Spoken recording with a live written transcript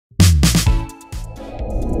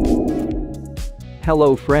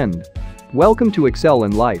Hello friend. Welcome to Excel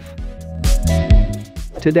in Life.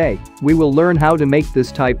 Today, we will learn how to make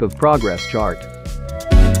this type of progress chart.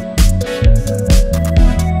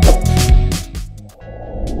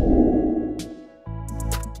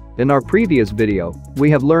 In our previous video,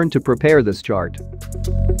 we have learned to prepare this chart.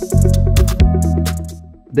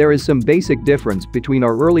 There is some basic difference between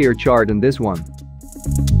our earlier chart and this one.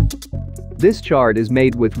 This chart is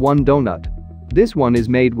made with one donut. This one is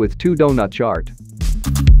made with two donut chart.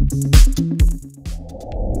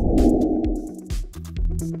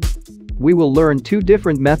 We will learn two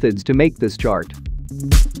different methods to make this chart.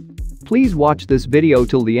 Please watch this video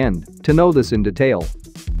till the end to know this in detail.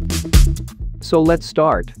 So let's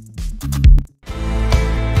start.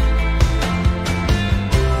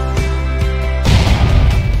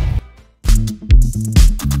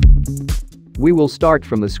 We will start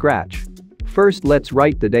from the scratch. First, let's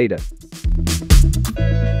write the data.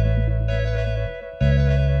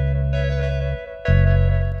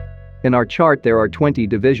 In our chart there are 20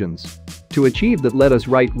 divisions. To achieve that, let us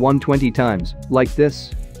write 120 times, like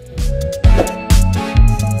this.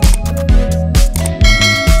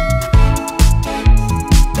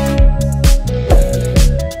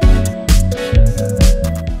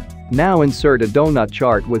 Now insert a donut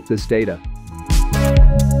chart with this data.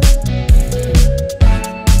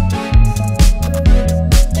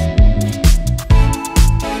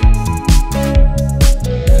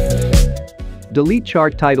 Delete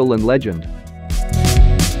chart title and legend.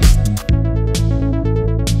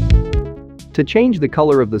 To change the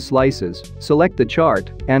color of the slices, select the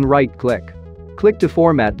chart and right-click. Click to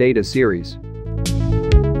format data series.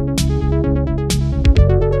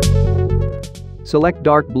 Select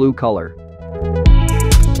dark blue color.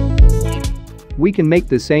 We can make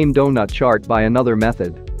the same donut chart by another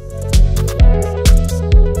method.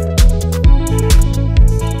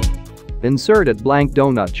 Insert a blank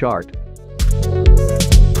donut chart.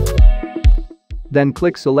 Then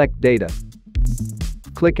click Select Data.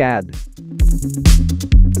 Click Add.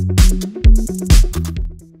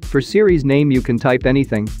 For series name you can type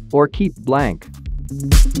anything or keep blank.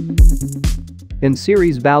 In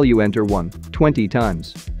series value enter 120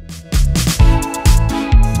 times.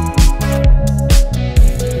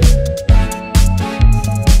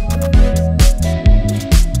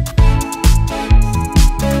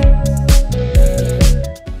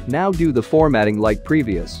 Now do the formatting like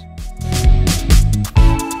previous.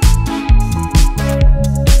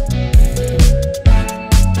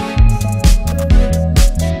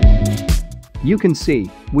 You can see,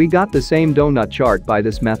 we got the same donut chart by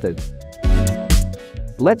this method.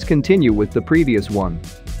 Let's continue with the previous one.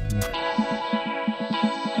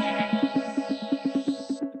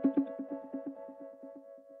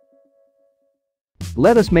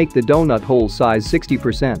 Let us make the donut hole size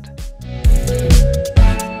 60%.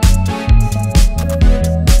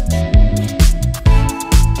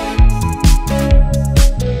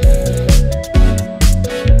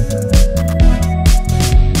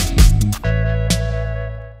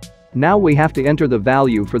 Now we have to enter the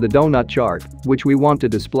value for the donut chart, which we want to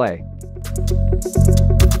display.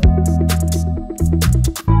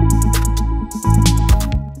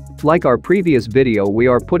 Like our previous video, we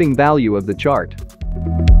are putting value of the chart.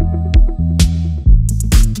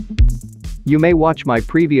 You may watch my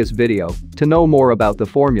previous video to know more about the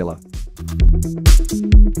formula.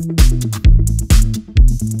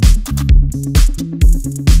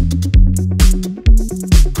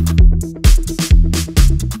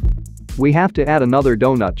 We have to add another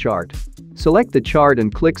donut chart. Select the chart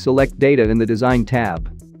and click Select Data in the Design tab.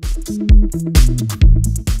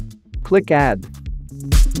 Click Add.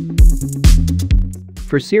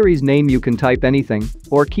 For series name you can type anything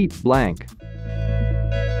or keep blank.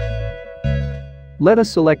 Let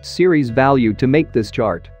us select series value to make this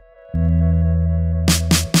chart.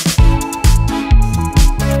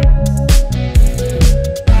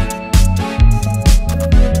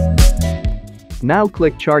 Now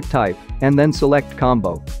click Chart Type and then select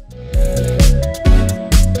Combo.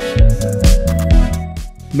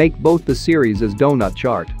 Make both the series as donut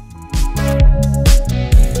chart.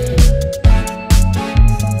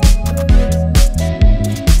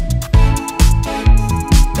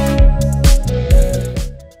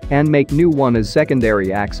 And make new one as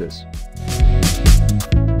secondary axis.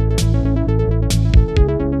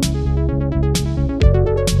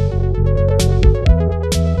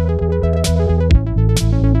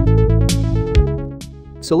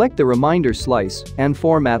 Select the reminder slice and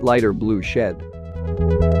format lighter blue shed.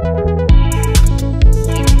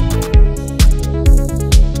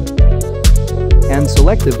 And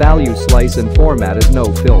select the value slice and format as no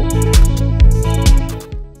fill.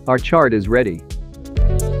 Our chart is ready.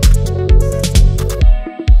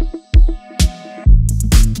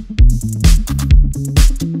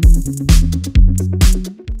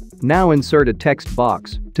 Now insert a text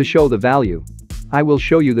box to show the value. I will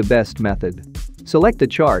show you the best method. Select the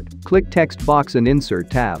chart, click text box and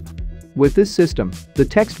insert tab. With this system, the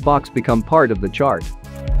text box become part of the chart.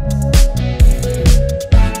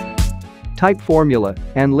 Type formula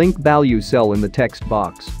and link value cell in the text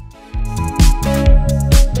box.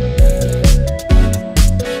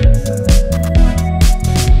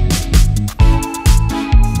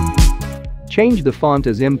 Change the font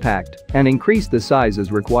as impact and increase the size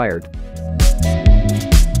as required.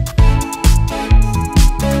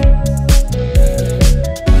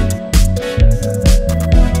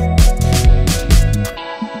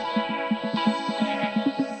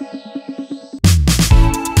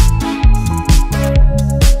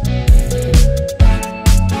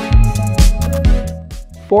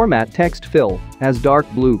 Format text fill as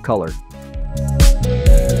dark blue color.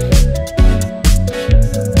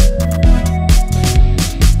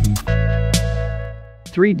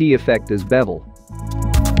 "3D effect as bevel.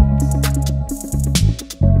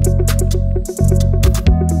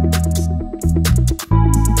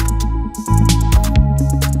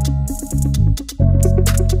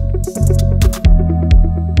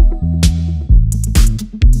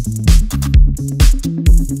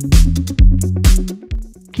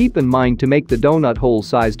 Keep in mind to make the donut hole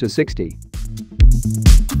size to 60.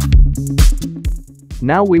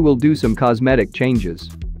 Now we will do some cosmetic changes.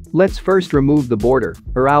 Let's first remove the border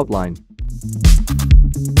or outline.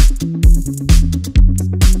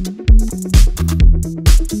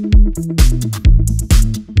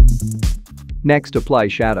 Next, apply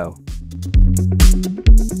shadow.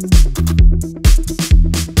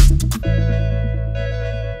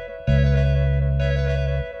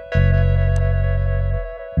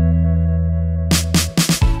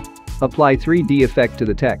 Apply 3D effect to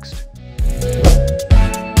the text.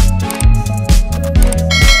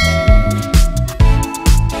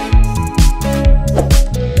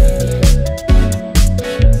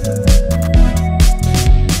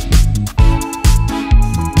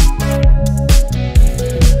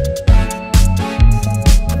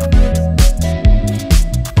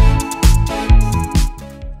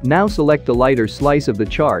 Now select the lighter slice of the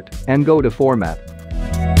chart and go to Format.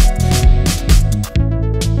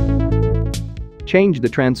 Change the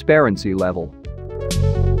transparency level.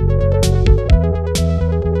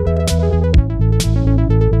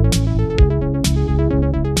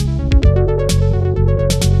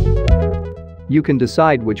 You can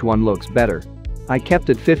decide which one looks better. I kept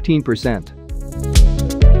it 15%.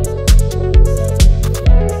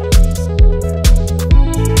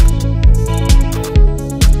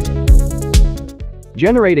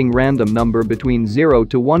 Generating random number between 0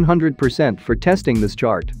 to 100% for testing this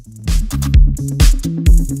chart.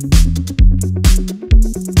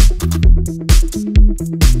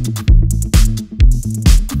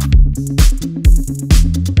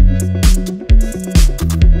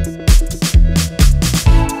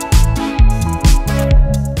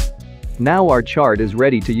 Now our chart is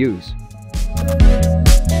ready to use.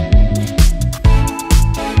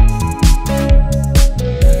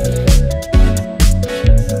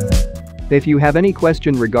 If you have any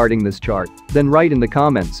question regarding this chart, then write in the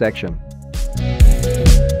comment section.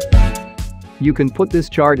 You can put this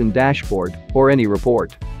chart in dashboard or any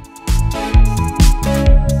report.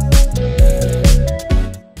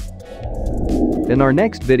 In our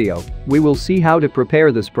next video, we will see how to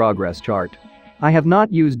prepare this progress chart. I have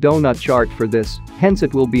not used Doughnut chart for this, hence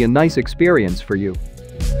it will be a nice experience for you.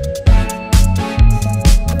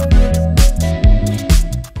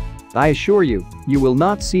 I assure you, you will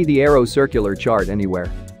not see the arrow circular chart anywhere.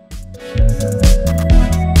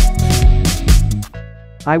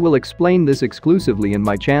 I will explain this exclusively in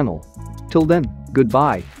my channel. Till then,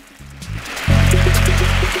 goodbye.